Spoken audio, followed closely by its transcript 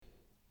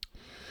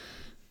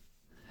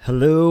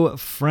Hello,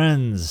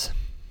 friends.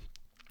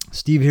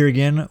 Steve here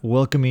again,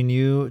 welcoming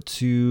you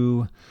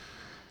to,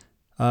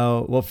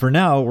 for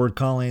now, we're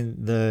calling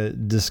the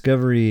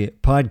Discovery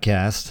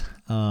Podcast.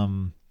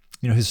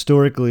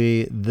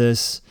 Historically,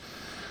 this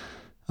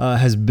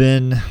has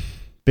been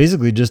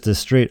basically just a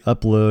straight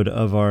upload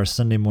of our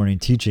Sunday morning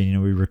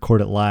teaching. We record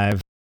it live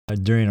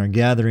during our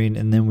gathering,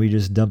 and then we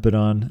just dump it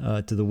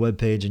on to the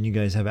webpage, and you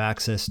guys have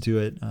access to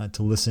it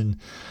to listen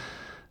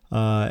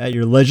at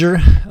your leisure,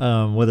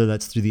 whether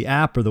that's through the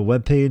app or the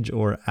webpage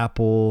or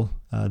Apple,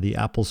 the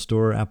Apple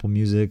Store, Apple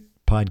Music,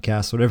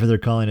 podcasts, whatever they're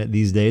calling it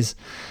these days.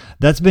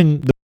 That's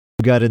been the way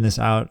we've gotten this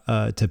out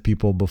to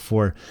people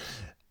before.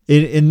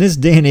 In this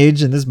day and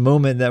age, in this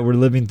moment that we're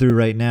living through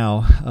right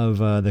now of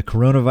the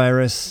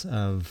coronavirus,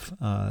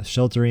 of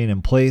sheltering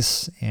in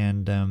place,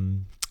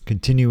 and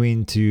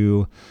continuing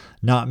to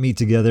not meet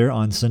together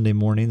on Sunday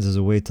mornings as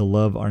a way to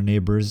love our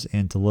neighbors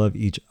and to love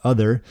each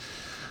other,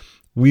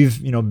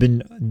 we've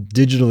been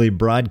digitally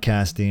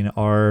broadcasting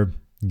our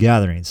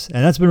gatherings,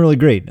 and that's been really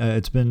great.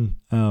 It's been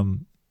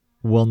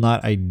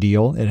not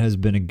ideal. It has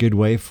been a good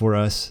way for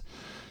us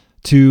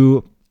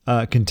to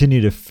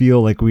continue to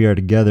feel like we are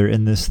together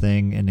in this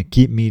thing, and to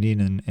keep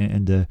meeting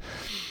and to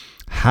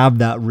have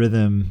that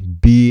rhythm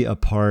be a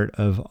part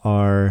of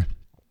our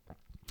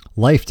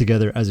life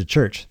together as a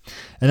church.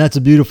 And that's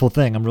a beautiful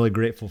thing. I'm really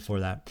grateful for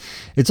that.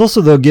 It's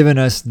also, though, given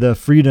us the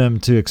freedom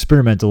to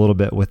experiment a little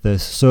bit with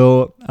this.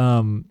 So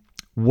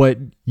what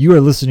you are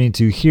listening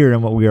to here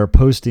and what we are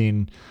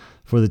posting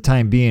for the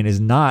time being is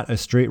not a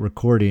straight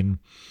recording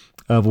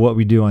of what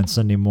we do on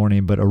Sunday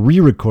morning, but a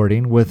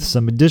re-recording with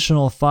some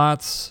additional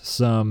thoughts,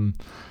 some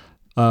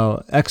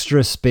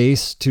extra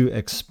space to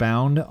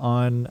expound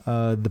on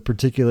the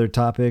particular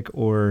topic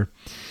or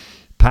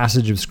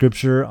passage of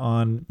scripture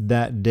on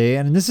that day.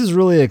 And this is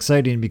really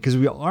exciting because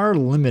we are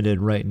limited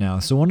right now.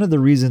 So one of the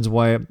reasons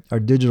why our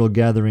digital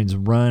gatherings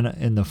run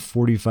in the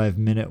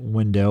 45-minute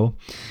window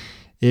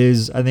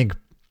is, I think,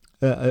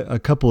 a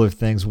couple of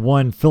things.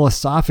 One,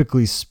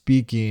 philosophically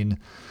speaking,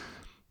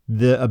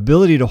 the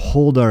ability to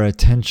hold our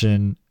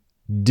attention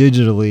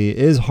digitally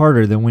is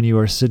harder than when you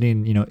are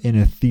sitting, in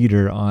a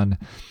theater on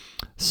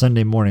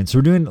Sunday morning. So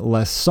we're doing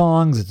less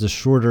songs. It's a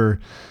shorter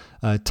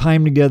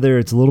time together.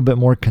 It's a little bit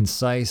more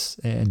concise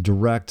and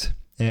direct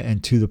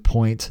and to the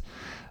point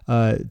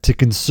to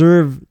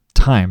conserve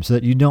time so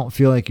that you don't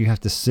feel like you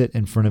have to sit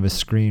in front of a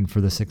screen for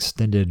this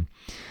extended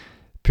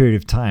period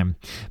of time.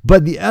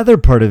 But the other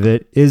part of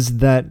it is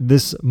that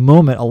this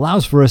moment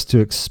allows for us to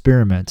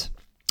experiment.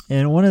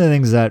 And one of the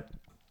things that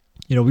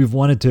we've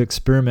wanted to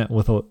experiment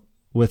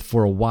with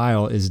for a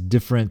while is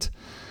different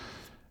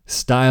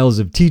styles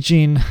of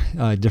teaching,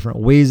 different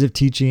ways of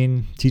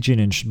teaching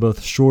in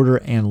both shorter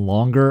and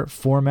longer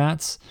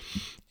formats.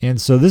 And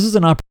so this is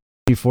an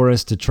opportunity for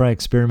us to try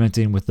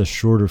experimenting with the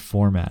shorter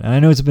format. And I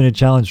know it's been a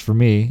challenge for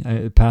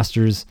me.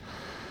 Pastors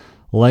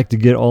like to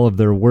get all of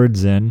their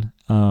words in.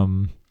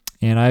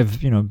 And I've,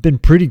 been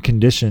pretty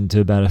conditioned to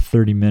about a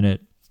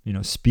 30-minute,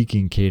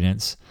 speaking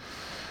cadence.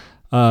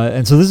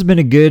 And so this has been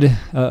a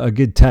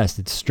good test.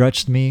 It's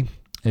stretched me.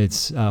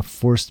 It's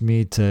forced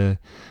me to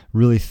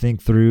really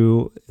think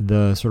through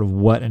the sort of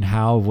what and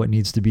how of what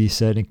needs to be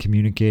said and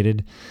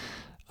communicated.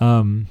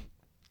 And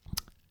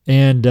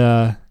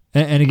again,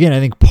 I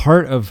think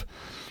part of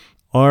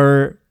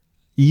our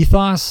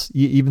ethos,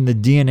 even the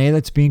DNA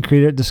that's being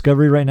created at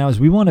Discovery right now, is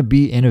we want to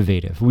be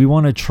innovative. We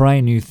want to try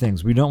new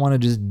things. We don't want to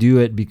just do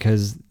it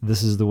because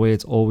this is the way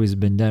it's always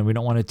been done. We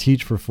don't want to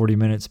teach for 40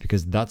 minutes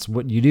because that's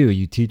what you do.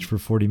 You teach for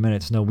 40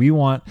 minutes. No, we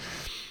want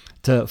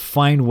to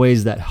find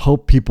ways that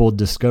help people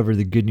discover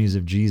the good news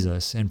of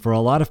Jesus. And for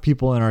a lot of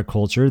people in our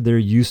culture, they're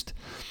used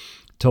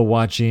to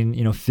watching,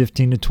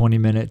 15 to 20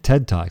 minute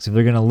TED Talks. If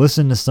they're going to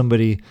listen to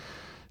somebody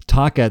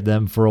talk at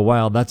them for a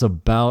while, that's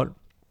about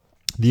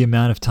the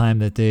amount of time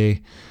that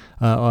they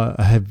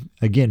have,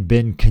 again,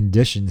 been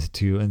conditioned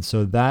to. And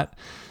so that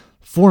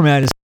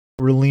format is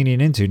what we're leaning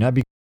into, not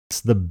because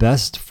it's the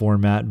best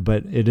format,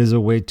 but it is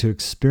a way to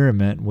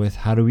experiment with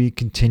how do we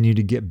continue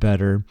to get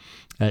better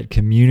at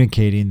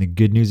communicating the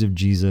good news of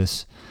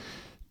Jesus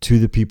to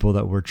the people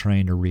that we're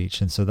trying to reach.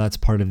 And so that's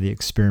part of the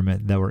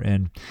experiment that we're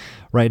in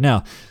right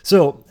now.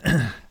 So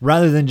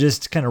rather than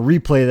just kind of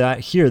replay that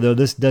here, though,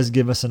 this does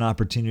give us an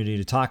opportunity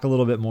to talk a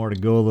little bit more, to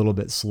go a little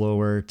bit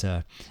slower,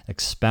 to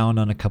expound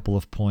on a couple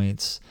of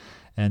points.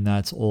 And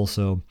that's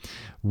also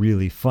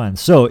really fun.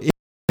 So if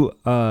you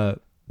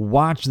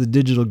watch the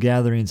digital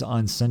gatherings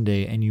on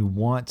Sunday and you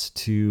want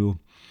to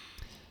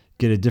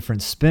get a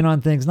different spin on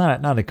things,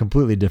 not a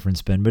completely different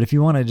spin, but if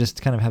you want to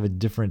just kind of have a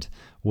different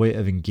way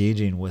of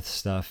engaging with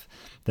stuff,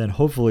 then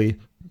hopefully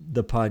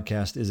the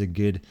podcast is a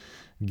good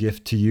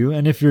gift to you.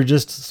 And if you're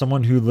just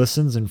someone who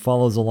listens and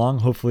follows along,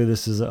 hopefully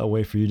this is a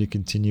way for you to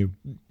continue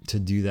to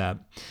do that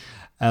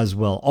as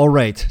well. All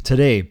right,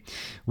 today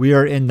we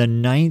are in the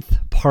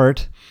 9th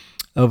part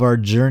of our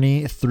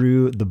journey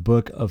through the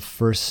book of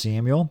 1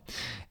 Samuel,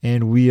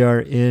 and we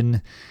are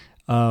in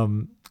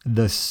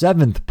the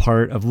seventh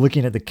part of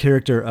looking at the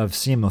character of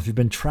Samuel. If you've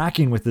been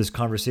tracking with this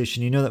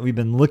conversation, you know that we've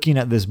been looking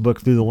at this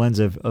book through the lens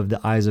of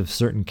the eyes of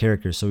certain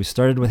characters. So we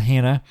started with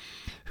Hannah,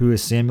 who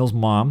is Samuel's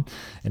mom,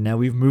 and now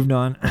we've moved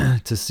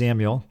on to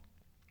Samuel.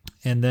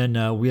 And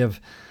then we have,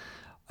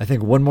 I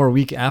think, one more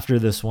week after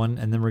this one,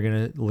 and then we're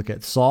going to look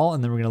at Saul,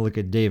 and then we're going to look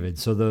at David.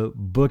 So the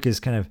book is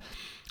kind of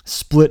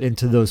split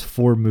into those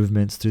four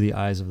movements through the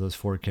eyes of those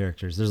four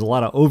characters. There's a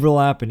lot of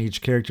overlap, and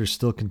each character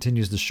still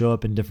continues to show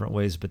up in different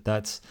ways, but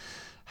that's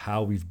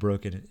how we've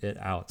broken it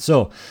out.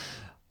 So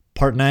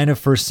part 9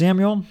 of 1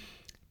 Samuel,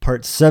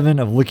 part 7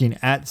 of looking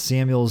at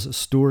Samuel's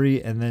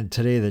story, and then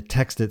today the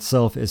text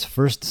itself is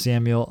 1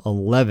 Samuel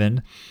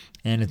 11,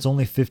 and it's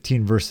only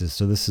 15 verses.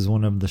 So this is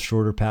one of the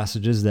shorter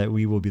passages that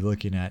we will be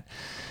looking at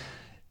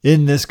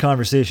in this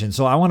conversation.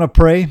 So I want to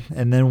pray,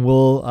 and then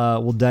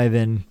we'll dive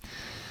in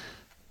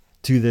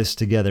to this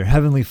together.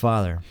 Heavenly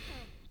Father,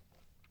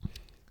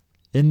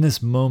 in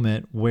this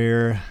moment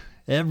where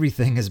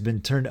everything has been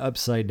turned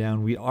upside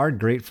down, we are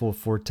grateful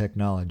for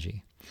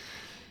technology.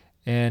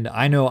 And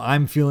I know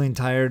I'm feeling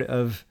tired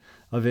of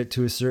it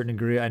to a certain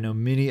degree. I know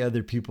many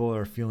other people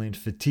are feeling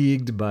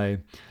fatigued by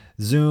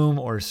Zoom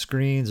or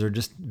screens or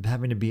just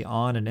having to be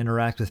on and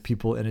interact with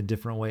people in a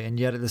different way. And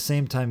yet at the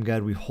same time,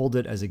 God, we hold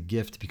it as a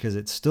gift because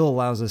it still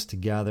allows us to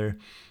gather.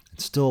 It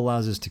still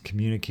allows us to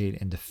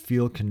communicate and to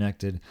feel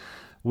connected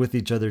with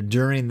each other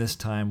during this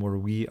time where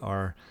we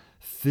are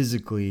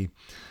physically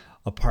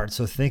apart.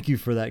 So thank you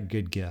for that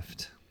good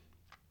gift.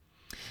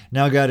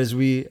 Now, God, as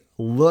we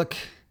look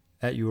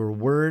at your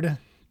word,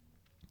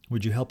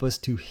 would you help us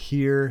to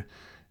hear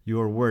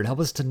your word? Help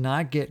us to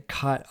not get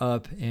caught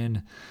up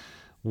in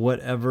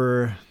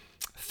whatever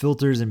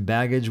filters and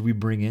baggage we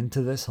bring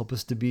into this. Help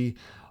us to be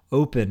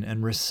open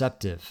and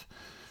receptive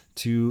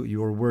to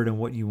your word and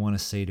what you want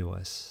to say to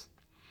us.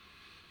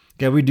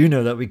 God, we do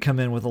know that we come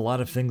in with a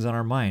lot of things on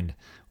our mind: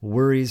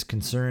 worries,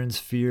 concerns,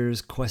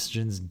 fears,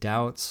 questions,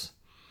 doubts,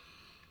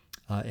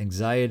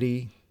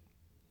 anxiety.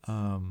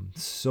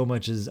 So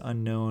much is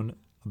unknown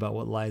about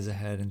what lies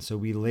ahead. And so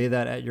we lay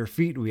that at your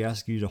feet. We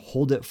ask you to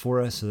hold it for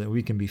us so that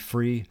we can be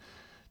free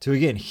to,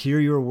 again, hear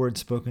your word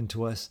spoken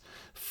to us,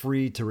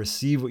 free to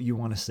receive what you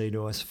want to say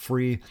to us,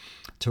 free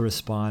to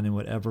respond in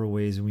whatever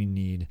ways we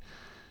need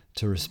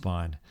to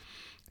respond.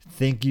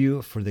 Thank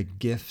you for the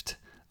gift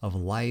of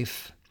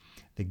life,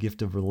 the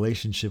gift of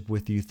relationship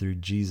with you through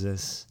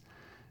Jesus,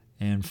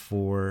 and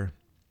for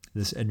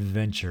this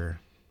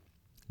adventure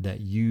that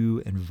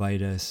you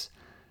invite us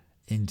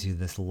into,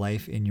 this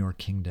life in your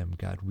kingdom,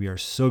 God. We are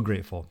so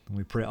grateful. And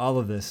we pray all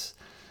of this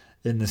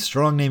in the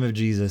strong name of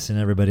Jesus. And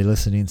everybody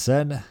listening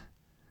said,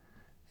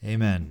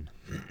 amen.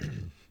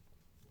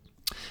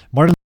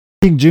 Martin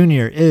Luther King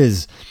Jr.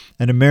 is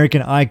an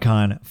American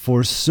icon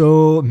for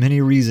so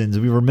many reasons.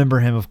 We remember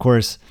him, of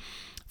course,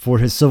 for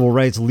his civil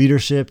rights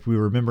leadership. We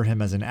remember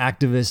him as an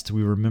activist.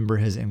 We remember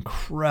his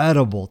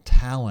incredible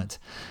talent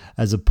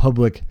as a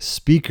public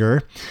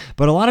speaker.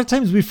 But a lot of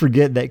times we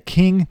forget that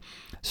King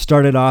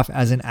started off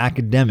as an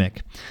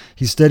academic.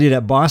 He studied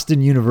at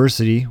Boston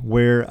University,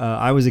 where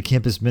I was a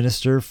campus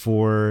minister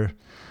for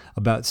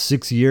about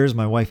 6 years.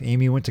 My wife,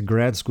 Amy, went to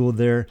grad school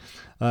there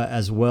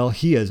as well.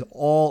 He is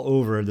all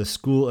over the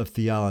School of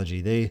Theology.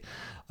 They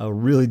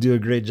really do a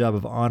great job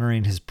of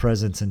honoring his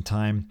presence and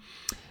time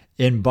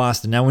in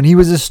Boston. Now, when he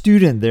was a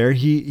student there,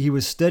 he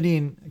was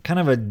studying kind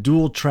of a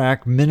dual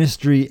track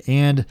ministry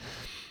and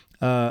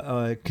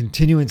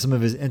continuing some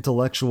of his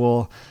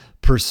intellectual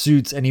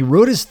pursuits. And he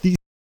wrote his thesis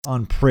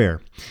on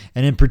prayer,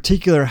 and in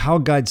particular, how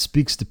God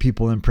speaks to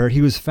people in prayer. He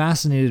was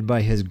fascinated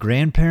by his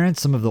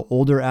grandparents, some of the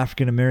older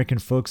African-American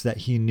folks that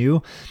he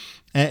knew,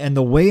 and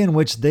the way in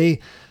which they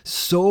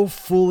so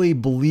fully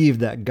believed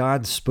that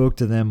God spoke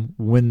to them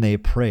when they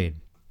prayed.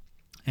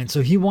 And so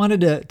he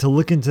wanted to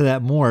look into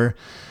that more,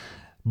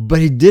 but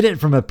he did it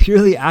from a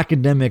purely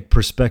academic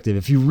perspective.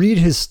 If you read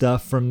his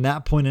stuff from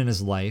that point in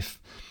his life,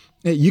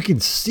 you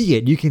can see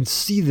it. You can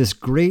see this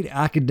great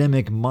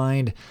academic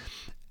mind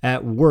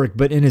at work,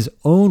 but in his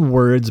own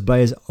words, by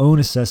his own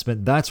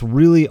assessment, that's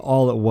really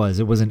all it was.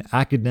 It was an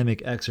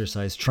academic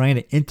exercise, trying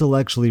to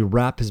intellectually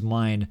wrap his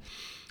mind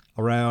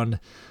around,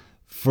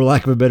 for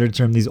lack of a better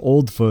term, these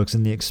old folks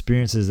and the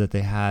experiences that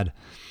they had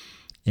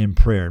in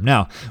prayer.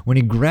 Now, when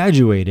he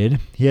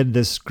graduated, he had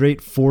this great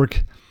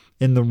fork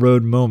in the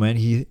road moment.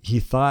 He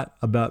thought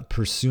about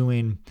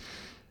pursuing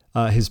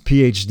his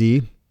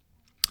PhD.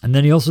 And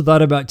then he also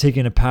thought about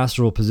taking a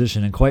pastoral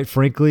position. And quite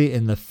frankly,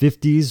 in the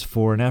 50s,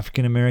 for an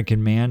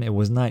African-American man, it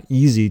was not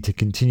easy to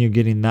continue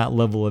getting that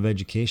level of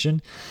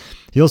education.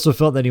 He also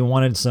felt that he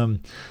wanted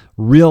some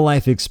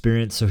real-life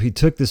experience, so he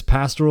took this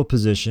pastoral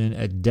position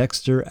at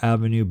Dexter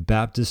Avenue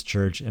Baptist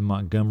Church in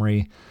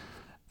Montgomery,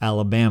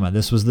 Alabama.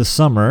 This was the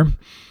summer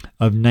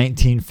of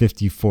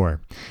 1954.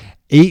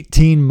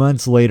 18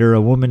 months later, a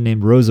woman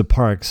named Rosa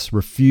Parks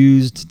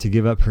refused to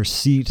give up her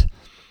seat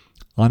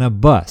on a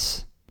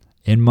bus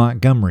in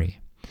Montgomery.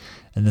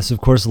 And this,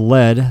 of course,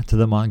 led to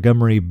the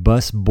Montgomery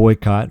bus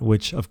boycott,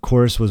 which, of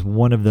course, was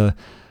one of the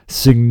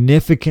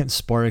significant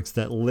sparks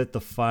that lit the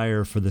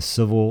fire for the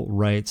civil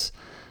rights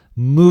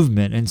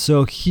movement. And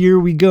so here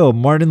we go.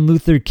 Martin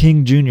Luther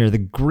King Jr., the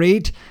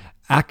great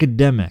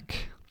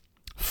academic,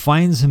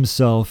 finds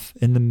himself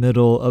in the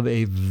middle of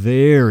a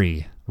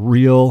very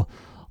real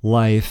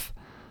life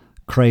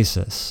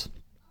crisis.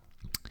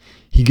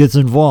 He gets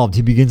involved.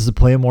 He begins to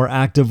play a more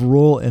active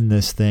role in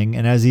this thing.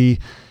 And as he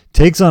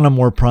takes on a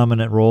more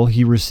prominent role,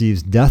 he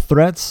receives death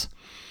threats,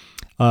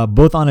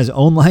 both on his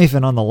own life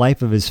and on the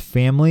life of his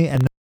family.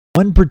 And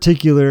one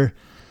particular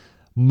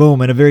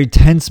moment, a very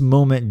tense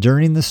moment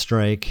during the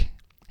strike,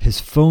 his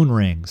phone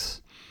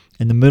rings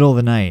in the middle of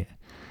the night.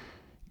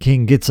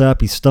 King gets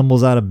up, he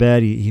stumbles out of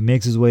bed, he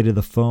makes his way to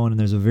the phone, and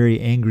there's a very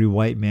angry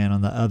white man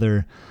on the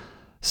other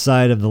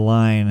side of the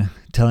line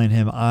telling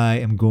him, "I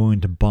am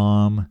going to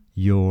bomb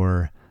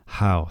your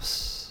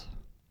house."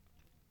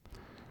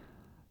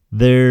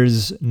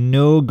 There's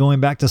no going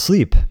back to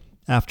sleep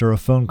after a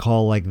phone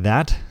call like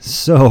that.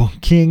 So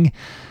King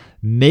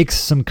makes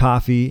some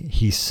coffee,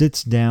 he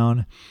sits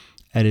down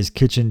at his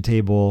kitchen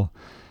table,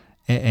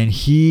 and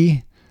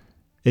he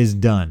is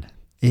done.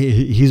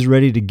 He's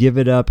ready to give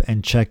it up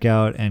and check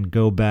out and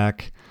go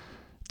back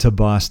to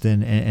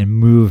Boston and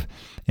move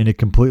in a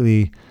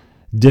completely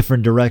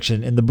different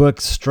direction. In the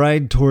book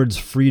Stride Towards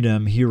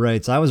Freedom, he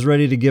writes, "I was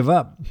ready to give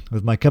up.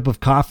 With my cup of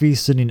coffee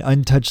sitting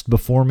untouched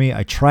before me,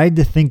 I tried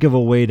to think of a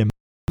way to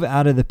move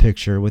out of the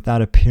picture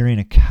without appearing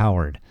a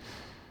coward.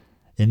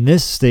 In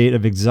this state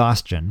of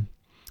exhaustion,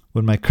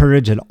 when my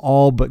courage had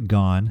all but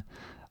gone,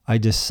 I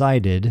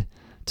decided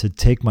to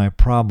take my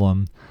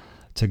problem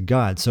to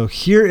God." So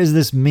here is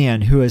this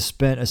man who has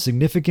spent a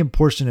significant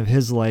portion of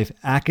his life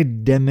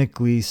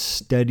academically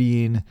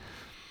studying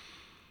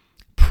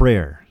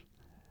prayer.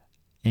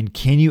 And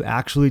can you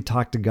actually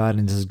talk to God?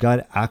 And does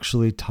God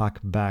actually talk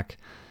back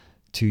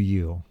to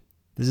you?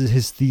 This is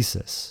his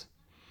thesis.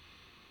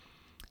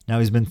 Now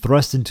he's been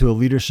thrust into a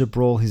leadership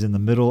role. He's in the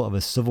middle of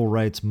a civil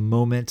rights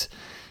moment.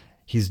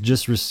 He's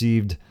just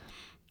received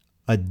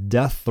a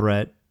death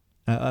threat,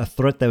 a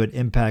threat that would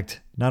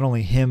impact not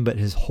only him, but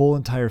his whole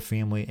entire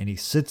family. And he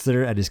sits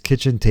there at his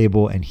kitchen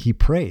table and he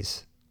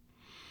prays.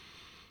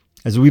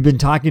 As we've been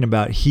talking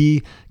about,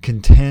 he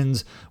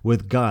contends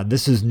with God.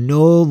 This is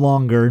no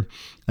longer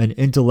an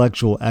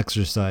intellectual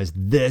exercise.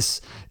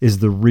 This is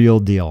the real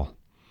deal.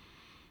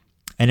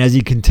 And as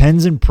he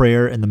contends in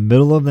prayer in the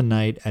middle of the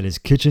night at his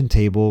kitchen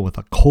table with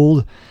a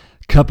cold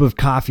cup of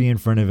coffee in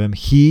front of him,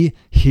 he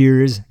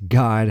hears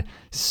God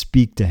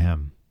speak to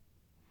him.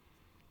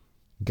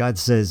 God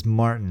says,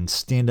 "Martin,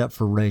 stand up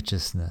for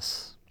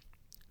righteousness.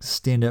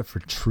 Stand up for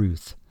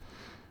truth.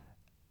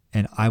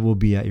 And I will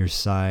be at your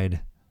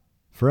side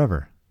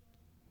forever."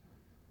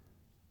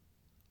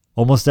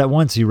 Almost at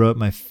once, he wrote,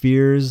 "My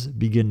fears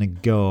begin to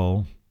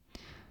go.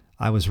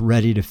 I was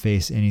ready to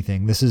face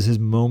anything." This is his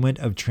moment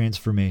of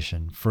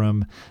transformation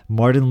from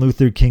Martin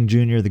Luther King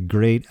Jr., the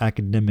great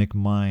academic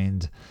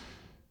mind,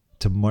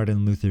 to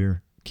Martin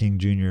Luther King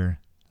Jr.,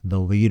 the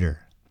leader,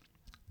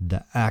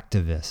 the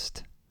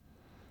activist.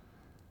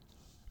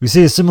 We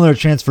see a similar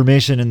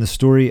transformation in the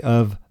story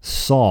of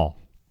Saul.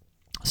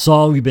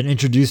 Saul, we've been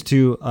introduced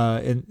to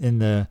in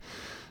the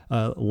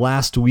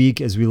last week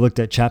as we looked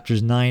at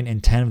chapters 9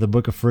 and 10 of the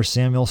book of 1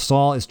 Samuel.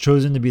 Saul is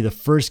chosen to be the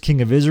first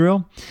king of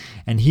Israel,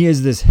 and he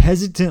is this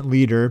hesitant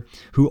leader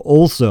who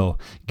also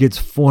gets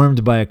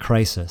formed by a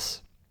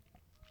crisis.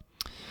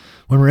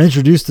 When we're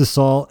introduced to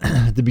Saul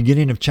at the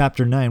beginning of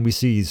chapter 9, we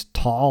see he's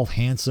tall,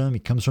 handsome. He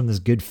comes from this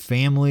good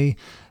family,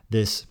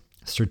 this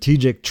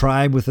strategic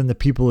tribe within the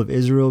people of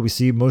Israel. We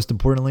see, most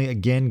importantly,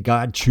 again,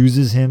 God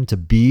chooses him to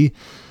be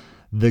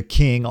the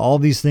king. All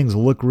these things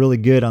look really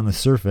good on the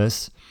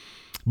surface.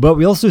 But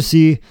we also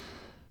see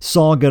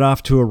Saul get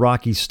off to a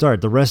rocky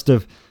start. The rest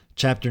of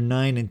chapter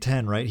 9 and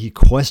 10, right? He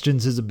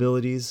questions his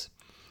abilities.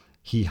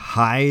 He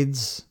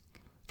hides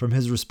from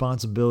his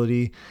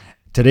responsibility.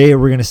 Today,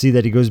 we're going to see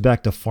that he goes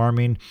back to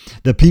farming.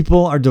 The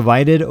people are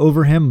divided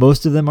over him.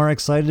 Most of them are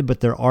excited,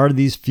 but there are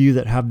these few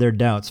that have their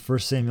doubts.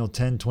 1 Samuel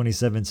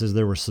 10:27 says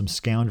there were some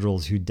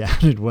scoundrels who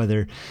doubted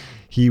whether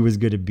he was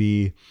going to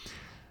be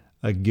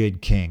a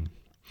good king.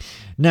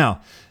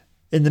 Now,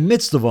 in the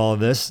midst of all of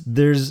this,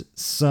 there's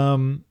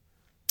some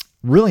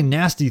really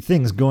nasty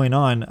things going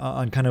on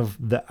kind of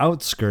the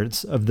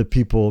outskirts of the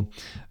people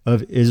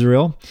of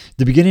Israel.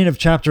 The beginning of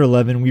chapter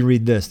 11, we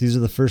read this. These are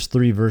the first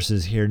 3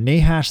 verses here.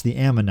 "Nahash the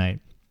Ammonite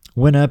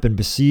went up and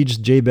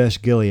besieged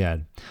Jabesh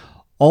Gilead.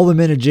 All the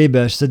men of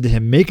Jabesh said to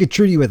him, 'Make a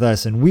treaty with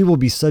us and we will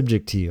be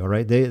subject to you.'" All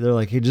right. They're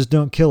like, "Hey, just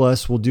don't kill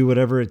us. We'll do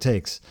whatever it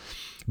takes."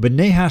 But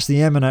Nahash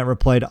the Ammonite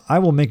replied, "I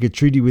will make a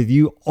treaty with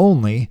you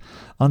only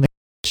on the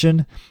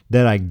condition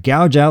that I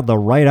gouge out the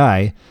right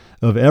eye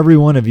of every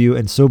one of you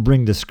and so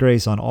bring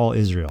disgrace on all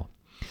Israel."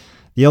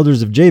 The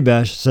elders of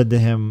Jabesh said to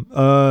him,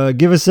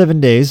 "Give us 7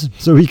 days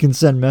so we can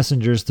send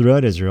messengers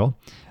throughout Israel.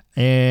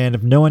 And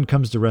if no one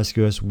comes to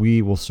rescue us,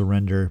 we will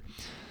surrender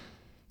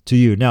to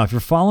you." Now, if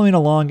you're following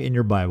along in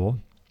your Bible,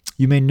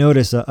 you may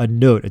notice a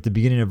note at the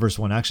beginning of verse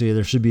 1. Actually,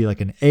 there should be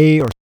like an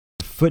A or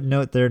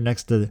footnote there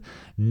next to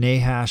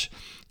Nahash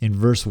in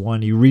verse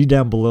 1. You read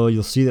down below,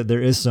 you'll see that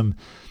there is some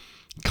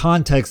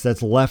context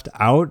that's left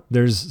out.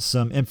 There's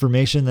some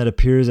information that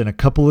appears in a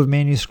couple of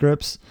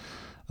manuscripts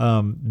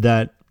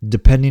that,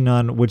 depending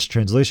on which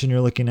translation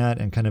you're looking at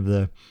and kind of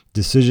the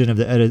decision of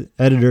the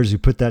editors who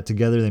put that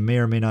together, they may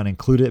or may not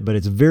include it, but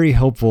it's very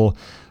helpful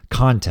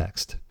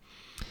context.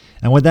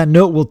 And what that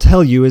note will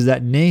tell you is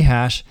that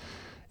Nahash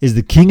is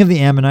the king of the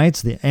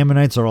Ammonites. The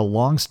Ammonites are a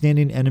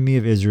long-standing enemy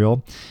of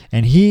Israel,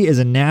 and he is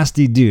a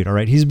nasty dude, all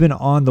right? He's been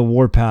on the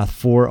warpath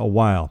for a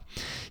while.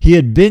 He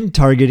had been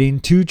targeting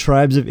two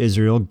tribes of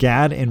Israel,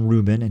 Gad and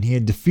Reuben, and he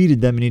had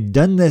defeated them, and he'd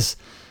done this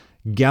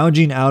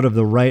gouging out of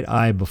the right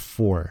eye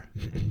before.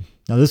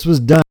 Now, this was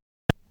done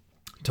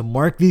to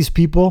mark these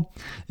people.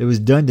 It was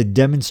done to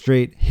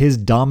demonstrate his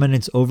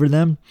dominance over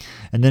them.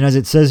 And then, as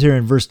it says here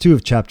in verse 2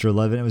 of chapter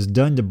 11, it was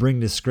done to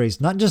bring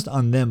disgrace, not just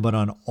on them, but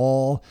on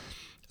all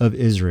of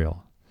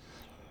Israel.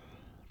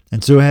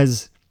 And so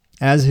as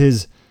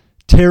his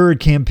terror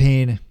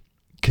campaign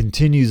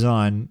continues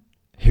on,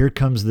 here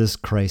comes this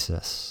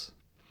crisis.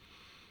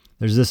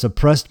 There's this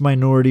oppressed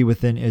minority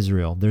within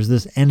Israel. There's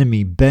this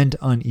enemy bent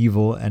on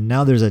evil, and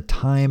now there's a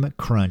time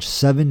crunch,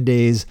 7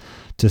 days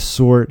to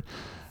sort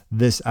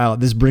this out.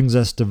 This brings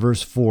us to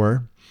verse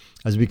 4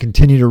 as we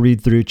continue to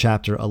read through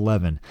chapter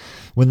 11.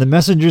 When the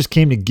messengers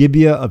came to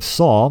Gibeah of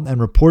Saul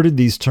and reported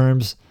these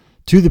terms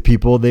to the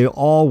people, they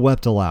all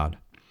wept aloud.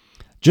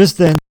 Just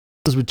then, Saul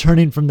was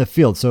returning from the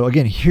field. So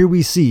again, here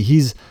we see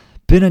he's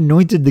been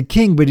anointed the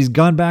king, but he's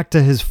gone back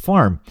to his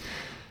farm.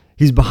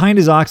 He's behind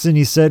his oxen.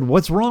 He said,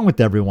 "What's wrong with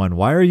everyone?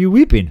 Why are you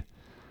weeping?"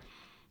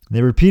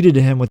 They repeated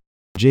to him what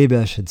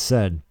Jabesh had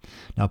said.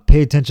 Now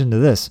pay attention to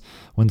this.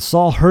 When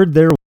Saul heard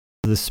their words,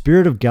 the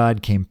Spirit of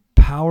God came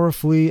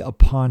powerfully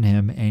upon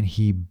him, and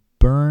he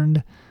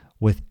burned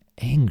with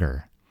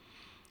anger.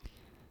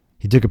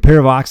 He took a pair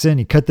of oxen,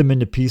 he cut them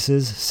into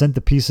pieces, sent the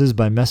pieces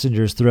by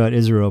messengers throughout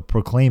Israel,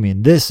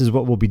 proclaiming, "This is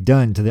what will be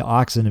done to the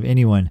oxen of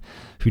anyone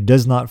who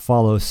does not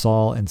follow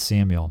Saul and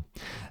Samuel."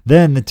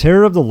 Then the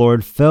terror of the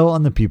Lord fell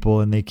on the people,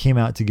 and they came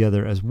out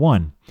together as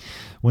one.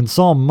 When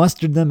Saul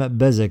mustered them at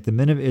Bezek, the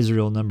men of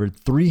Israel numbered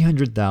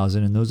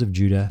 300,000, and those of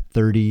Judah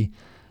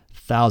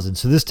 30,000.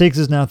 So this takes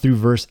us now through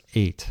verse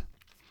 8.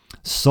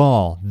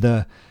 Saul,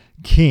 the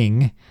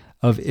king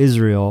of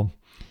Israel,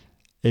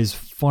 is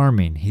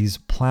farming. He's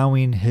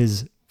plowing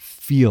his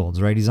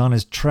fields, right? He's on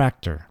his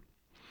tractor.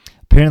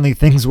 Apparently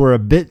things were a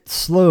bit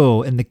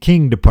slow in the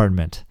king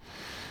department.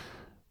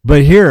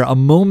 But here, a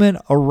moment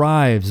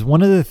arrives.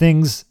 One of the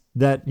things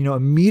that,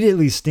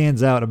 immediately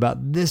stands out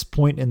about this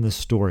point in the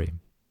story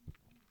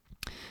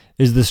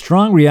is the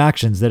strong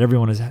reactions that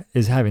everyone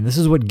is having. This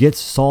is what gets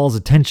Saul's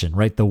attention,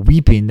 right? The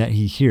weeping that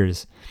he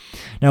hears.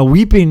 Now,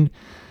 weeping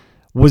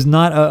was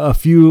not a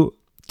few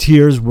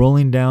tears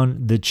rolling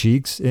down the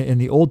cheeks. In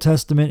the Old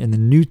Testament, in the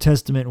New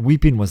Testament,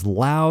 weeping was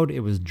loud, it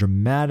was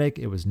dramatic,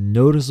 it was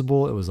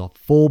noticeable, it was a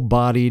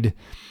full-bodied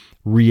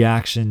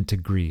reaction to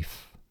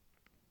grief.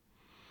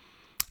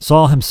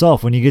 Saul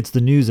himself, when he gets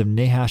the news of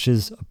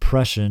Nahash's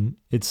oppression,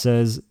 it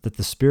says that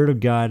the Spirit of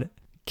God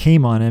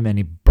came on him and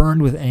he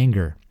burned with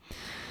anger.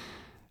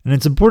 And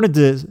it's important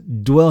to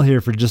dwell here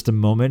for just a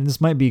moment. And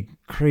this might be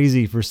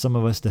crazy for some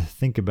of us to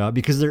think about,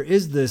 because there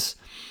is this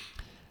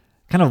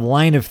kind of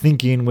line of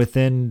thinking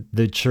within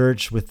the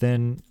church,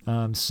 within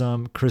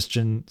some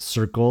Christian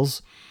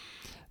circles,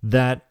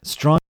 that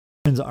strong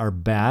emotions are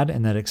bad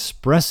and that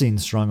expressing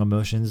strong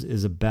emotions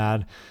is a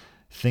bad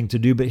thing to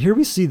do. But here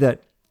we see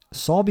that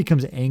Saul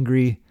becomes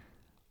angry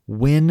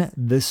when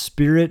the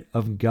Spirit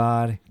of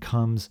God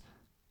comes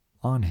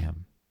on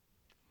him.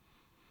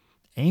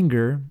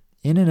 Anger,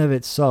 in and of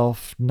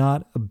itself,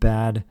 not a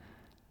bad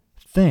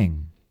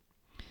thing.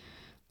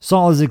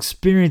 Saul is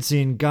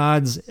experiencing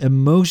God's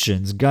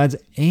emotions, God's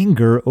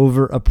anger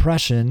over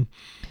oppression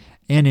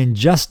and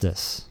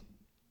injustice.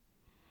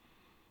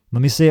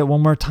 Let me say it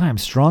one more time.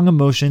 Strong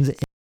emotions in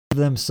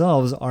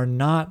themselves are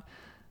not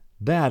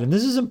bad. And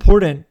this is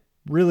important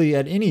really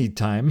at any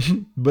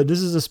time, but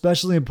this is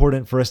especially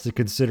important for us to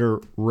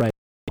consider right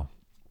now,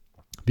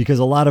 because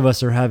a lot of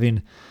us are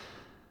having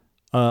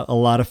a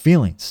lot of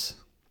feelings.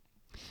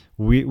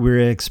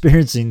 We're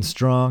experiencing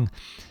strong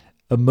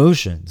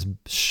emotions.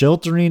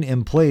 Sheltering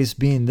in place,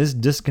 being this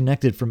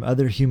disconnected from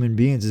other human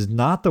beings, is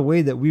not the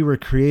way that we were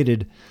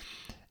created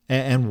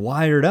and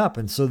wired up.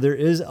 And so there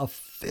is a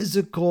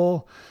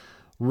physical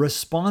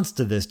response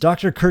to this.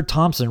 Dr. Kurt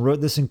Thompson wrote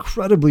this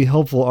incredibly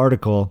helpful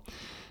article.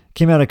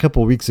 Came out a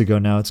couple of weeks ago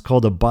now. It's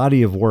called A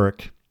Body of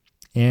Work.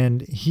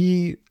 And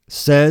he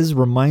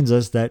reminds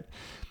us that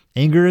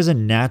anger is a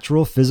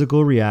natural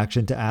physical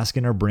reaction to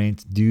asking our brain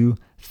to do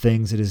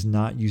things it is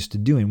not used to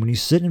doing. When you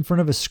sit in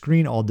front of a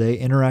screen all day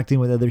interacting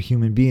with other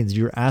human beings,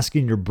 you're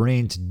asking your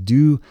brain to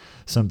do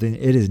something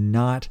it is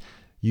not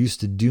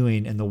used to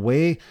doing. And the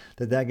way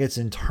that gets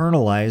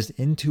internalized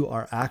into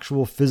our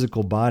actual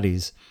physical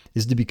bodies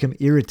is to become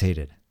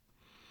irritated.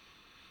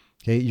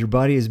 Okay, your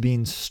body is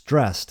being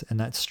stressed, and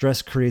that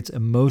stress creates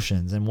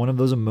emotions, and one of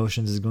those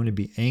emotions is going to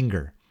be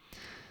anger.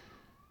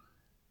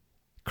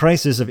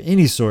 Crisis of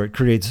any sort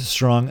creates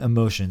strong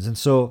emotions. And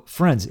so,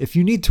 friends, if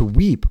you need to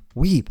weep,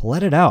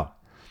 let it out.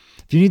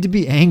 If you need to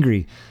be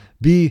angry,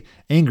 be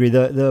angry.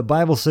 The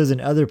Bible says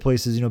in other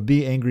places,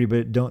 be angry,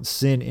 but don't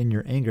sin in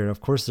your anger. Of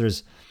course,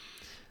 there's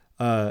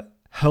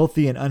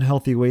healthy and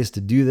unhealthy ways to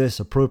do this,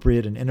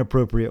 appropriate and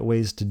inappropriate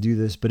ways to do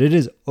this, but it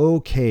is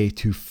okay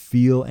to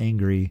feel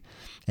angry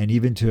and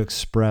even to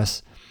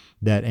express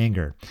that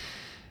anger.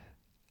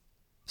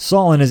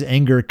 Saul in his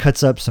anger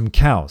cuts up some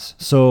cows.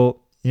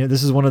 So,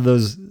 this is one of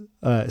those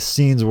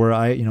scenes where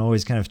I,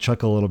 always kind of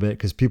chuckle a little bit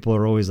because people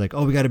are always like,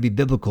 oh, we got to be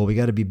biblical. We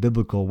got to be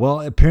biblical. Well,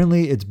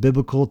 apparently it's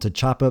biblical to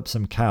chop up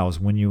some cows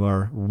when you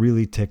are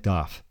really ticked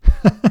off.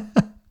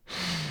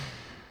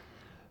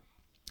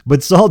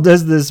 But Saul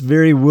does this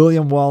very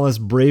William Wallace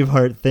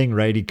Braveheart thing,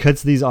 right? He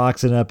cuts these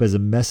oxen up as a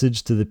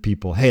message to the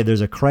people. Hey,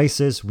 there's a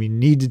crisis. We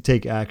need to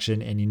take action.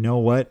 And you know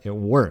what? It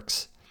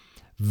works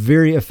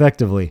very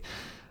effectively.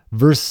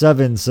 Verse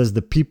 7 says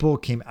the people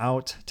came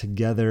out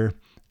together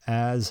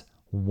as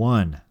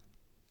one.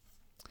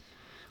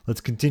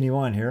 Let's continue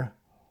on here.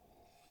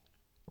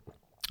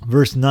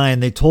 Verse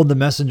 9, they told the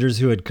messengers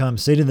who had come,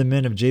 say to the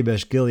men of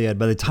Jabesh Gilead,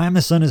 by the time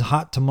the sun is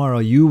hot tomorrow,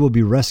 you will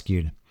be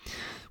rescued.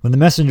 When the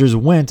messengers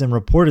went and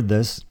reported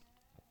this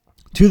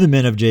to the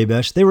men of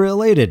Jabesh, they were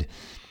elated.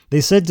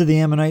 They said to the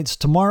Ammonites,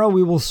 tomorrow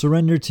we will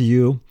surrender to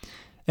you,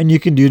 and you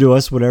can do to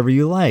us whatever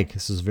you like.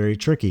 This is very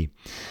tricky.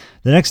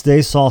 The next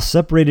day, Saul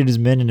separated his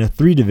men into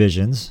 3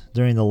 divisions.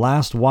 During the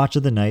last watch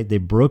of the night, they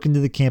broke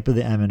into the camp of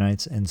the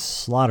Ammonites and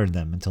slaughtered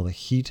them until the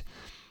heat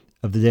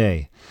of the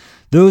day.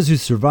 Those who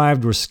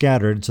survived were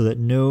scattered so that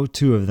no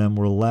 2 of them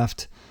were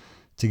left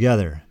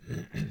together.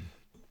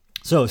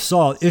 So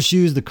Saul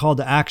issues the call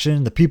to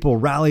action. The people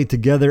rally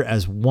together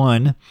as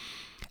one.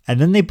 And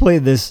then they play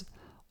this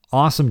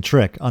awesome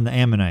trick on the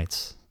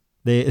Ammonites.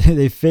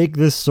 They fake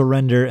this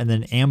surrender and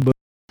then ambush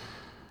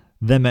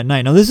them at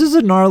night. Now, this is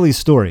a gnarly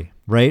story,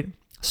 right?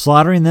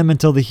 Slaughtering them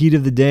until the heat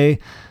of the day,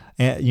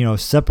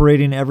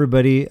 separating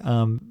everybody,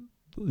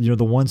 the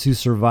ones who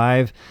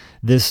survive.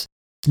 This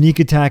sneak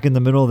attack in the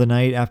middle of the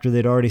night after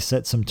they'd already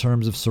set some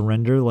terms of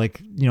surrender.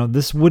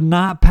 This would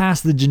not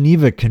pass the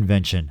Geneva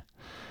Convention.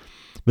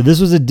 But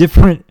this was a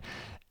different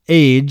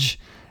age,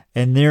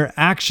 and their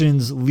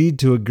actions lead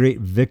to a great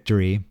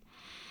victory.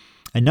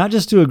 And not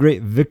just to a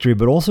great victory,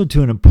 but also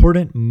to an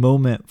important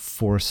moment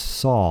for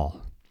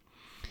Saul.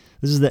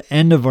 This is the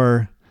end of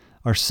our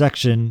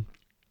section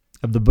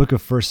of the book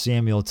of 1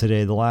 Samuel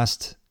today, the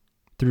last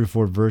 3 or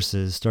 4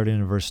 verses, starting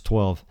in verse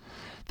 12.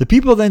 The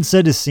people then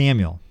said to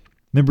Samuel,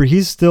 remember,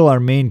 he's still our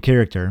main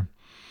character,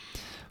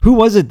 who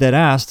was it that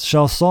asked,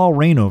 shall Saul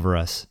reign over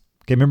us?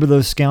 Okay, remember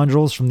those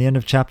scoundrels from the end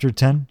of chapter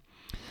 10?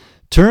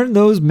 Turn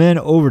those men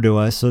over to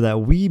us so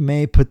that we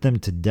may put them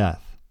to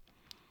death.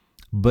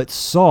 But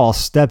Saul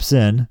steps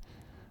in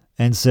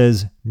and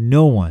says,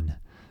 no one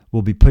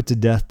will be put to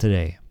death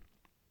today.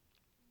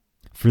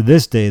 For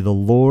this day, the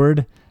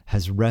Lord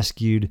has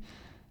rescued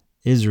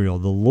Israel.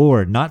 The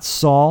Lord, not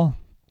Saul,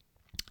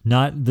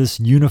 not this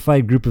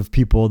unified group of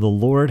people. The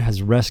Lord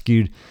has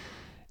rescued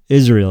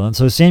Israel. And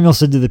so Samuel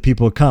said to the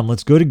people, come,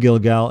 let's go to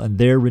Gilgal and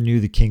there renew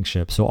the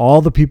kingship. So all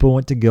the people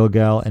went to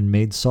Gilgal and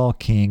made Saul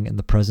king in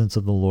the presence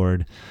of the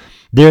Lord.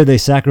 There they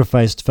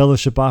sacrificed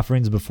fellowship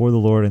offerings before the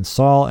Lord, and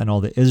Saul and all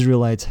the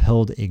Israelites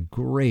held a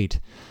great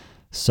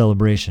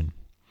celebration.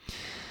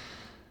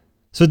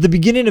 So at the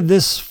beginning of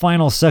this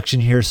final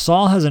section here,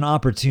 Saul has an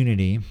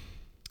opportunity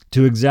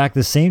to exact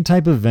the same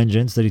type of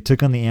vengeance that he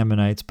took on the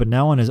Ammonites, but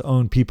now on his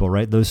own people,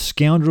 right? Those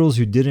scoundrels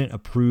who didn't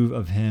approve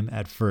of him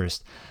at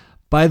first.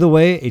 By the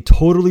way, a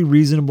totally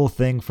reasonable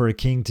thing for a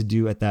king to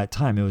do at that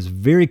time. It was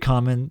very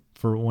common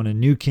for when a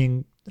new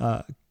king,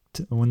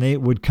 when they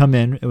would come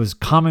in, it was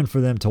common for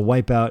them to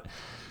wipe out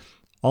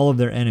all of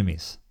their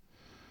enemies.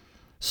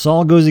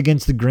 Saul goes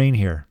against the grain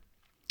here,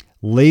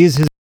 lays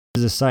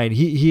his aside.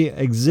 He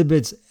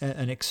exhibits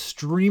an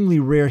extremely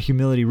rare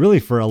humility,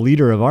 really for a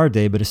leader of our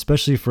day, but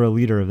especially for a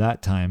leader of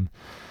that time.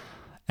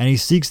 And he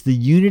seeks the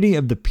unity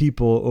of the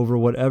people over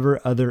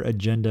whatever other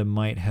agenda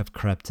might have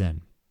crept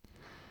in.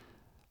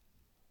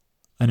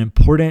 An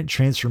important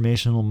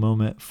transformational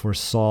moment for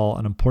Saul,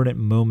 an important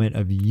moment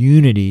of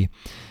unity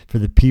for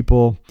the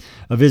people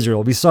of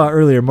Israel. We saw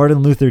earlier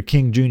Martin Luther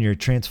King Jr.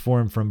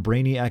 transformed from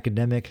brainy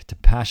academic to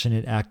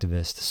passionate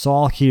activist.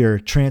 Saul here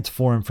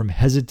transformed from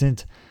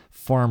hesitant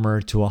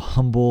farmer to a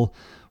humble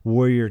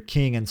warrior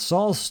king. And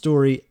Saul's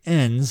story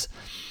ends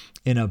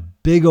in a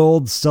big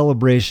old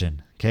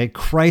celebration. Okay,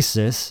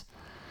 crisis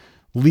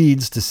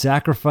leads to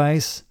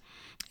sacrifice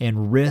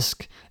and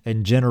risk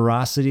and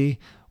generosity,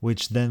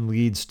 which then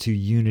leads to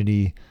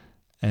unity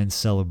and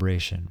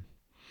celebration.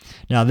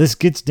 Now, this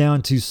gets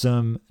down to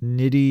some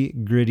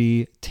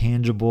nitty-gritty,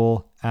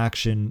 tangible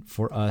action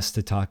for us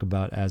to talk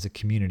about as a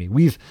community.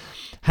 We've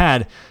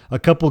had a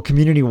couple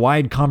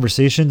community-wide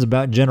conversations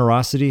about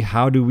generosity.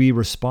 How do we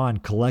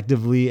respond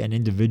collectively and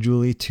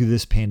individually to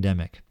this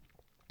pandemic?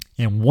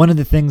 And one of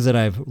the things that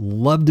I've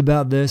loved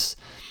about this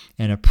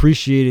and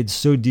appreciated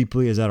so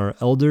deeply is that our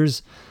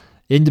elders,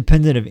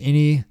 independent of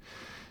any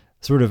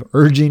sort of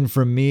urging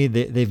from me,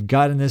 they've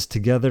gotten this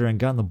together and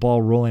gotten the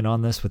ball rolling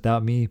on this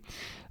without me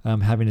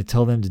having to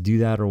tell them to do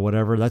that or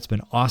whatever. That's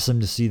been awesome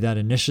to see that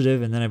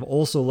initiative. And then I've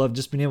also loved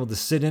just being able to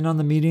sit in on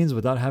the meetings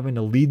without having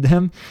to lead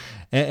them,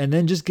 and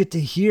then just get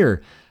to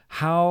hear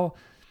how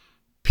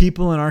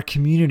people in our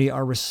community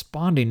are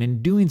responding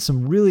and doing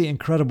some really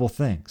incredible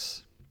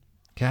things.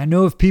 Okay, I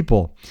know of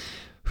people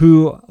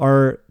who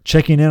are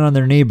checking in on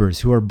their neighbors,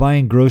 who are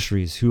buying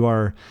groceries, who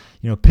are,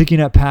 picking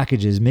up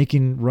packages,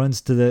 making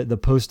runs to the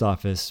post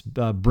office,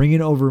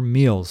 bringing over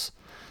meals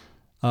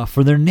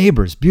for their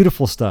neighbors.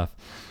 Beautiful stuff.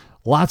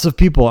 Lots of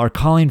people are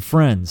calling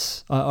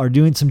friends, are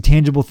doing some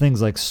tangible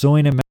things like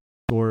sewing a mask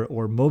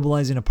or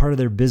mobilizing a part of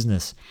their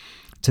business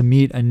to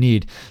meet a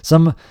need.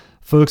 Some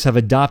folks have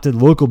adopted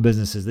local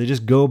businesses. They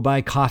just go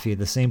buy coffee at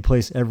the same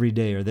place every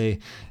day, or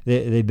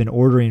they've been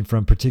ordering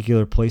from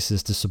particular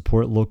places to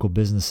support local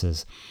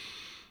businesses.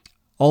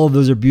 All of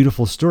those are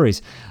beautiful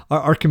stories.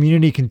 Our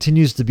community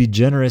continues to be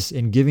generous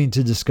in giving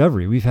to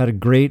Discovery. We've had a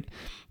great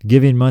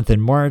giving month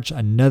in March,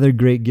 another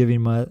great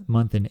giving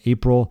month in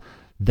April.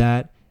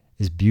 That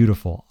is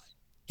beautiful.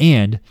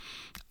 And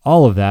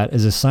all of that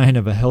is a sign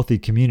of a healthy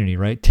community,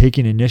 right?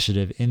 Taking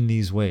initiative in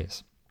these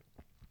ways.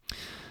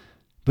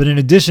 But in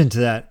addition to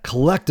that,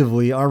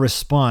 collectively, our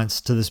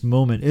response to this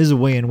moment is a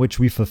way in which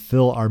we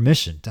fulfill our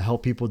mission to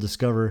help people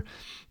discover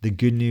the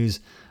good news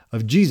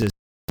of Jesus.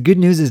 The good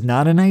news is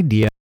not an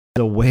idea,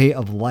 it's a way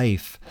of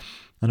life,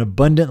 an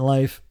abundant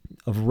life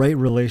of right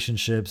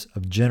relationships,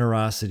 of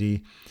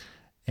generosity,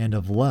 and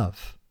of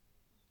love.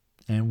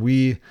 And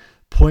we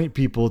point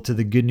people to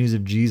the good news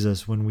of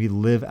Jesus when we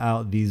live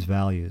out these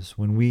values,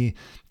 when we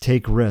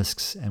take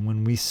risks, and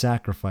when we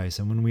sacrifice,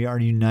 and when we are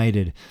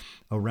united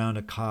around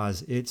a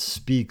cause. It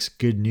speaks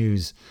good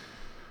news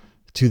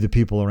to the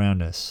people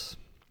around us.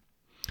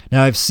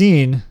 Now, I've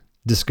seen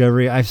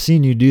Discovery, I've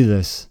seen you do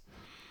this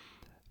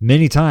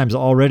many times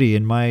already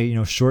in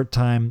my short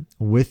time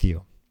with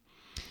you.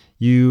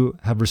 You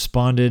have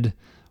responded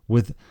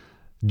with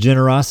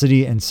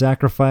generosity and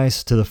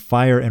sacrifice to the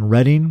fire in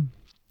Redding,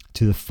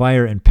 to the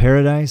fire in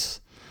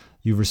Paradise.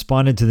 You've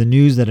responded to the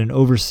news that an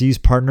overseas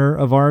partner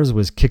of ours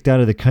was kicked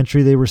out of the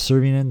country they were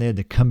serving in. They had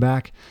to come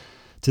back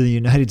to the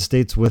United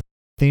States with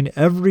thing.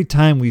 Every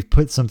time we've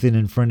put something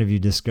in front of you,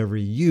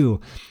 Discovery,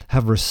 you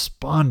have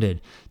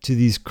responded to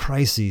these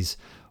crises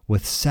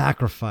with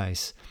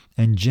sacrifice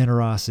and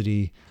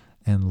generosity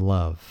and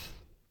love.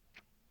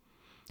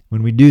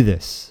 When we do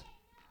this,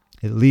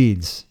 it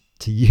leads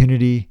to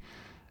unity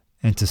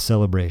and to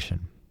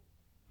celebration.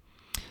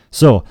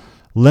 So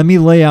let me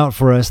lay out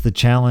for us the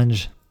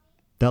challenge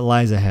that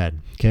lies ahead.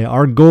 Okay,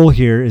 our goal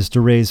here is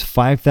to raise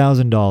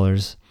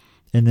 $5,000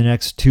 in the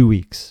next 2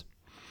 weeks.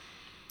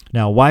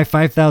 Now, why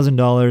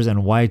 $5,000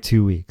 and why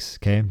 2 weeks?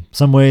 Okay,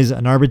 some ways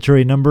an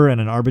arbitrary number and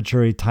an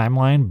arbitrary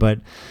timeline, but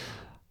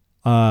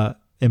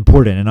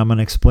important, and I'm going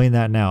to explain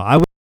that now. I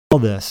would call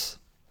this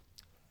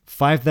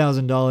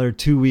 $5,000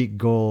 2-week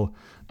goal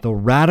the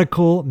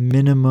radical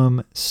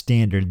minimum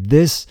standard.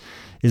 This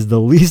is the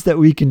least that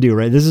we can do,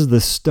 right? This is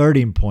the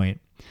starting point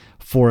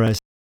for us.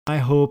 My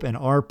hope and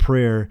our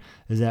prayer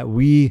is that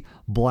we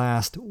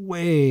blast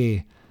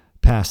way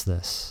past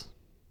this.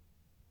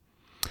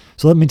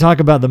 So let me talk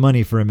about the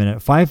money for a minute.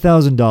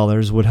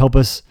 $5,000 would help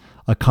us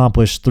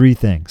accomplish 3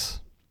 things.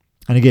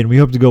 And again, we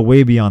hope to go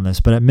way beyond this,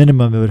 but at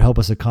minimum, it would help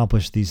us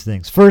accomplish these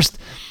things. First,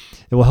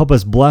 it will help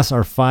us bless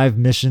our 5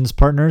 missions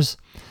partners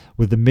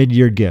with the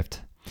mid-year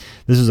gift.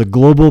 This is a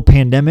global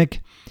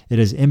pandemic. It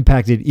has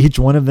impacted each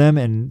one of them.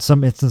 In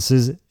some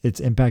instances, it's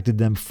impacted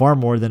them far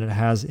more than it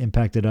has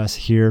impacted us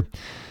here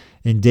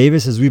in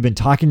Davis. As we've been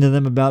talking to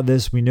them about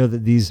this, we know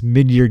that these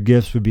mid-year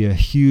gifts would be a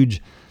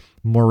huge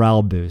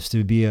morale boost. It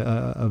would be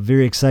a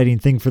very exciting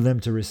thing for them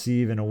to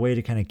receive and a way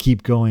to kind of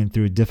keep going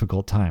through a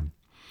difficult time.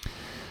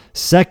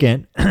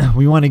 Second,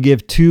 we want to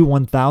give 2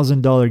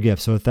 $1,000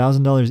 gifts, so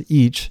 $1,000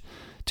 each,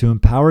 to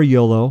Empower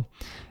YOLO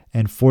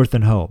and Fourth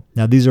and Hope.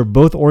 Now, these are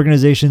both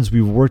organizations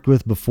we've worked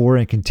with before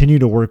and continue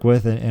to work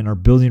with and are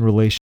building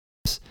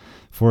relationships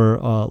for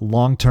a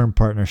long-term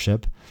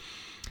partnership.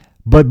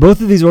 But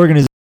both of these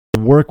organizations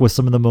work with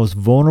some of the most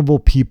vulnerable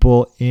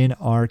people in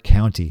our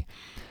county.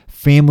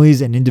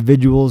 Families and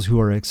individuals who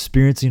are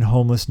experiencing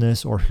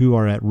homelessness or who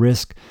are at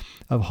risk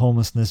of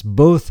homelessness.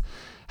 Both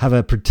have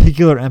a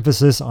particular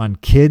emphasis on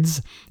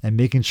kids and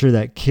making sure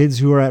that kids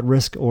who are at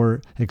risk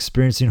or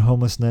experiencing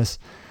homelessness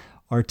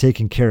are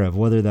taken care of,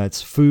 whether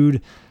that's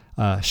food,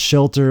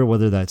 shelter,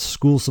 whether that's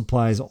school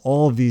supplies,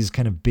 all of these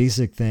kind of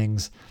basic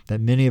things that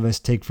many of us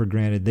take for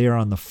granted. They are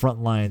on the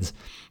front lines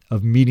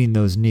of meeting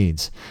those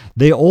needs.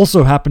 They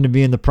also happen to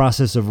be in the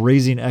process of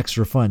raising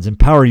extra funds.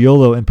 Empower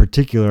YOLO in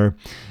particular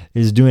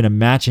is doing a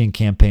matching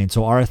campaign.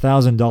 So our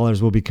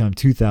 $1,000 will become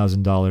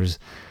 $2,000.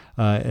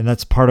 And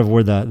that's part of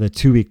where the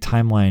 2-week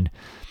timeline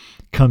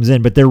comes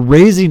in. But they're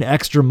raising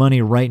extra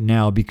money right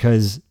now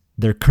because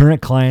their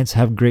current clients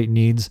have great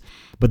needs,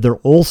 but they're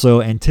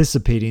also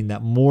anticipating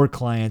that more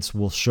clients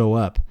will show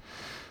up,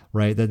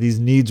 right? That these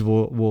needs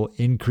will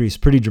increase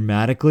pretty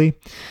dramatically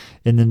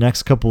in the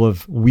next couple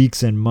of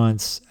weeks and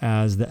months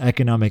as the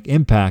economic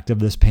impact of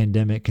this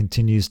pandemic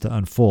continues to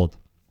unfold.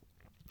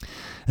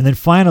 And then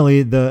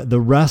finally,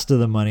 the rest of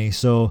the money.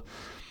 So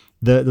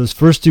those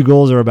first two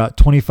goals are about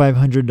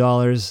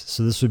 $2,500.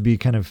 So this would be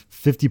kind of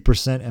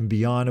 50% and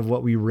beyond of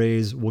what we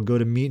raise will go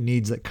to meet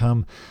needs that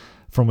come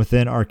from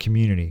within our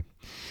community.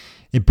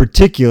 In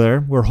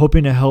particular, we're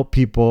hoping to help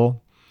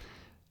people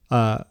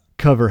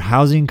cover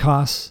housing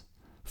costs,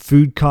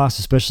 food costs,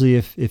 especially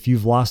if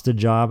you've lost a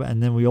job.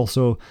 And then we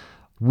also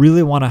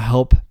really want to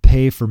help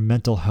pay for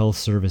mental health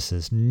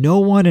services. No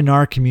one in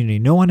our community,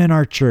 no one in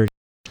our church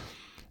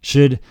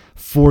should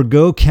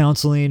forego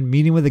counseling,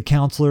 meeting with a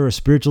counselor, a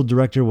spiritual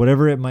director,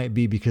 whatever it might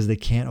be, because they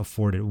can't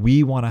afford it.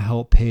 We want to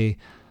help pay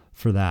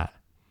for that.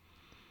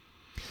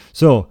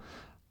 So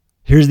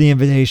here's the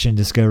invitation,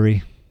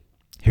 Discovery.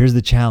 Here's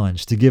the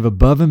challenge: to give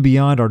above and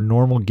beyond our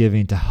normal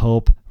giving to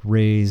help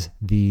raise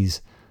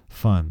these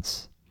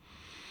funds.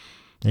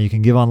 Now you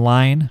can give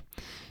online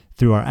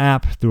through our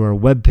app, through our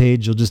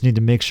webpage. You'll just need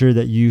to make sure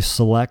that you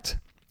select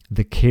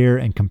the Care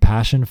and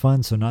Compassion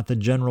Fund. So not the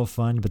general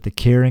fund, but the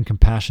Care and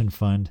Compassion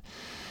Fund.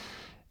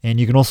 And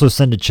you can also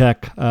send a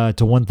check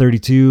to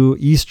 132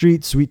 E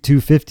Street, Suite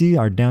 250,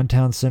 our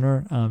downtown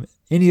center.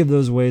 Any of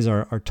those ways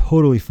are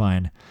totally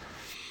fine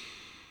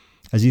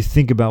as you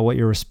think about what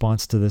your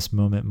response to this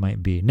moment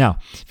might be. Now,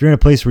 if you're in a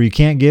place where you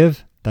can't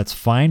give, that's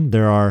fine.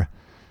 There are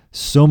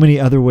so many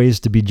other ways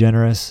to be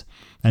generous.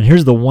 And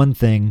here's the one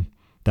thing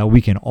that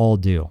we can all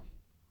do.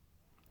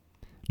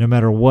 No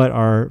matter what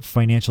our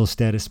financial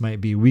status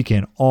might be, we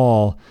can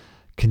all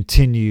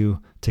continue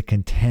to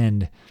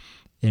contend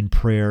in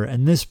prayer.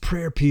 And this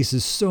prayer piece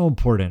is so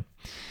important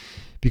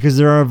because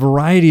there are a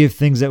variety of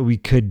things that we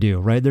could do,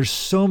 right? There's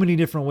so many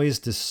different ways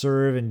to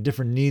serve and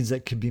different needs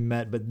that could be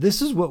met, but this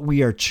is what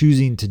we are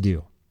choosing to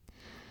do.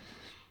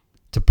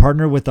 To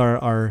partner with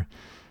our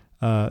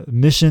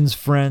missions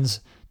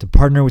friends, to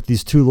partner with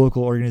these two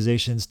local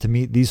organizations to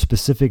meet these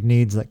specific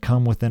needs that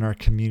come within our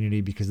community,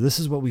 because this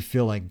is what we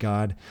feel like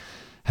God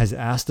has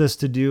asked us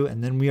to do.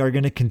 And then we are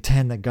going to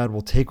contend that God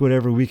will take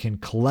whatever we can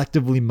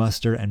collectively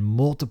muster and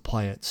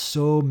multiply it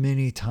so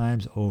many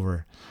times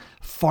over,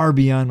 far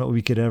beyond what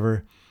we could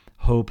ever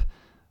hope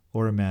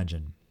or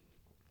imagine.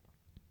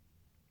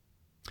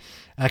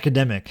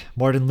 Academic,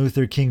 Martin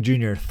Luther King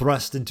Jr.,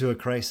 thrust into a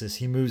crisis.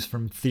 He moves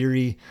from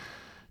theory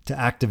to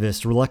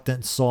activist.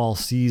 Reluctant Saul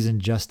sees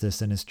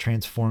injustice and is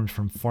transformed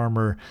from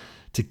farmer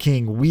to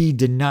king. We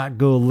did not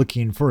go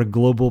looking for a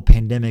global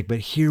pandemic, but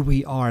here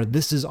we are.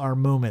 This is our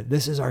moment.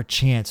 This is our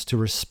chance to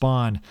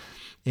respond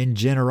in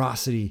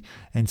generosity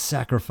and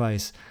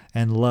sacrifice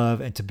and love,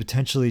 and to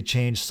potentially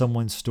change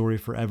someone's story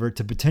forever,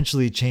 to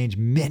potentially change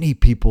many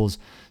people's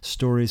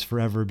stories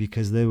forever,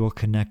 because they will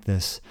connect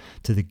this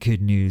to the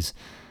good news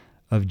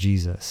of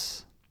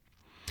Jesus.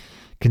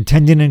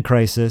 Contending in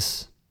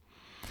crisis,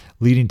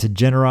 leading to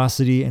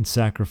generosity and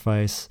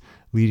sacrifice,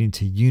 leading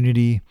to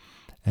unity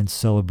and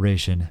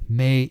celebration.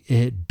 May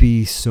it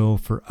be so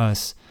for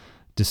us,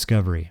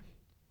 Discovery.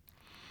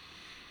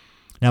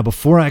 Now,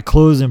 before I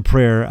close in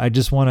prayer, I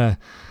just want to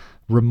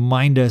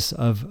remind us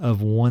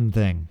of one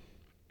thing.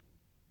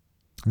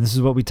 And this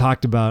is what we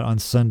talked about on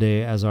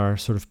Sunday as our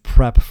sort of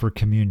prep for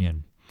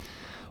communion.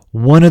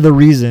 One of the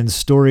reasons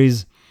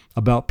stories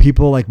about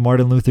people like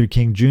Martin Luther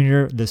King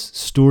Jr., this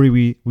story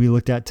we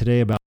looked at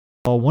today about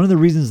Paul, one of the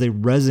reasons they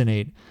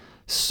resonate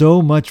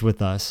so much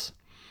with us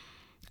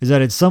is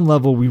that at some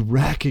level we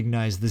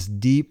recognize this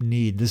deep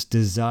need, this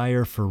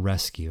desire for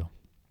rescue.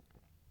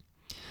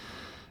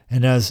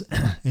 And as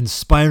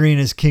inspiring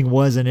as King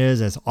was and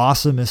is, as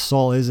awesome as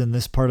Saul is in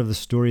this part of the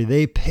story,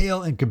 they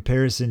pale in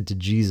comparison to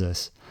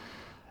Jesus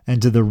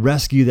and to the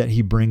rescue that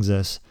he brings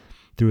us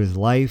through his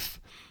life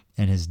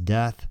and his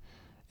death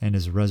and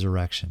his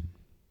resurrection.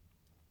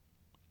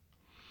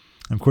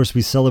 And of course,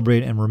 we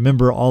celebrate and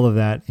remember all of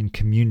that in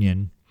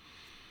communion.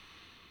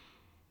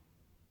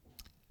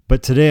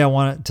 But today I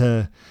want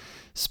to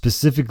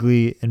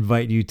specifically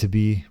invite you to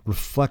be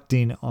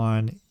reflecting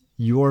on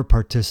your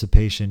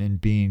participation in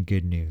being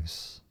good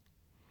news.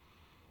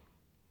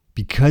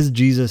 Because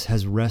Jesus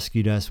has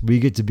rescued us, we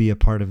get to be a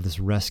part of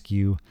this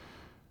rescue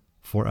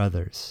for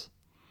others.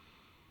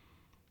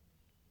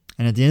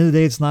 And at the end of the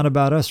day, it's not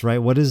about us, right?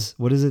 What does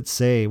it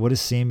say? What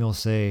does Samuel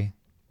say?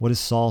 What does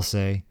Saul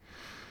say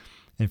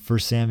in 1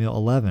 Samuel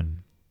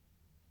 11?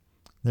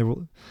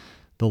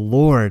 The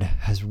Lord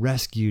has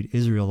rescued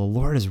Israel. The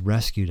Lord has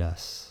rescued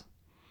us.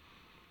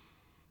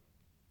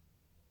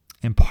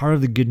 And part of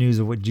the good news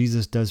of what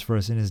Jesus does for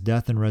us in his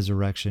death and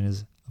resurrection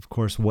is, of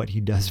course, what he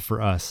does for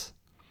us.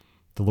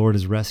 The Lord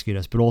has rescued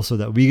us, but also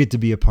that we get to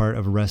be a part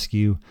of a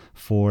rescue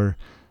for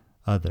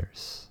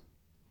others.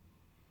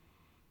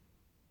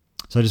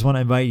 So I just want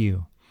to invite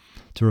you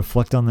to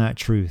reflect on that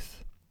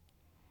truth.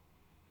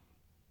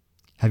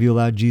 Have you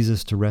allowed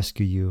Jesus to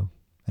rescue you?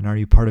 And are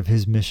you part of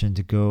his mission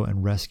to go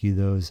and rescue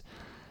those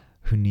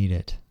who need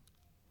it?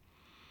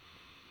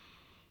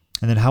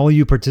 And then how will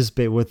you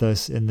participate with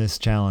us in this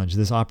challenge,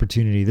 this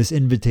opportunity, this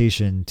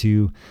invitation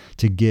to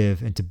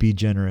give and to be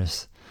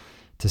generous,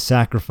 to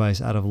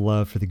sacrifice out of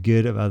love for the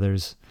good of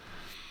others,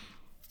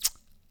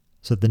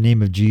 so that the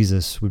name of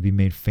Jesus would be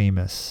made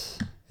famous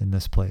in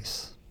this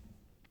place?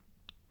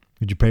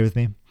 Would you pray with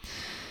me?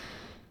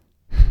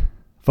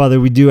 Father,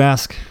 we do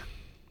ask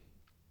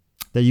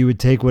that you would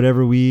take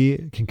whatever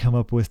we can come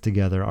up with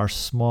together, our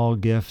small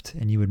gift,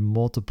 and you would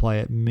multiply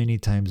it many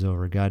times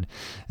over, God.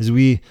 As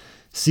we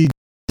see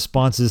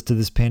responses to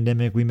this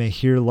pandemic, we may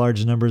hear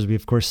large numbers. We,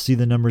 of course, see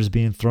the numbers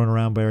being thrown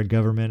around by our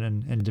government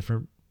and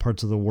different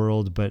parts of the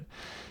world, but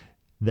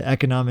the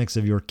economics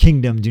of your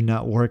kingdom do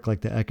not work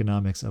like the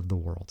economics of the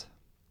world.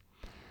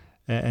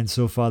 And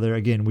so, Father,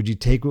 again, would you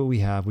take what we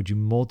have? Would you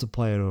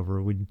multiply it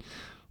over? Would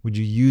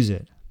you use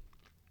it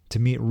to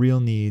meet real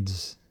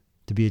needs,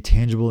 to be a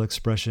tangible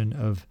expression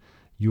of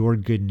your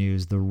good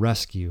news, the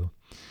rescue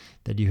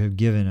that you have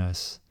given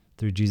us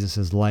through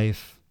Jesus'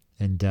 life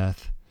and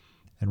death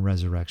and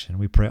resurrection.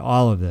 We pray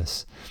all of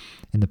this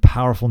in the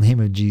powerful name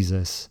of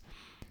Jesus.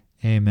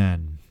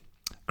 Amen.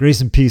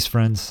 Grace and peace,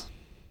 friends.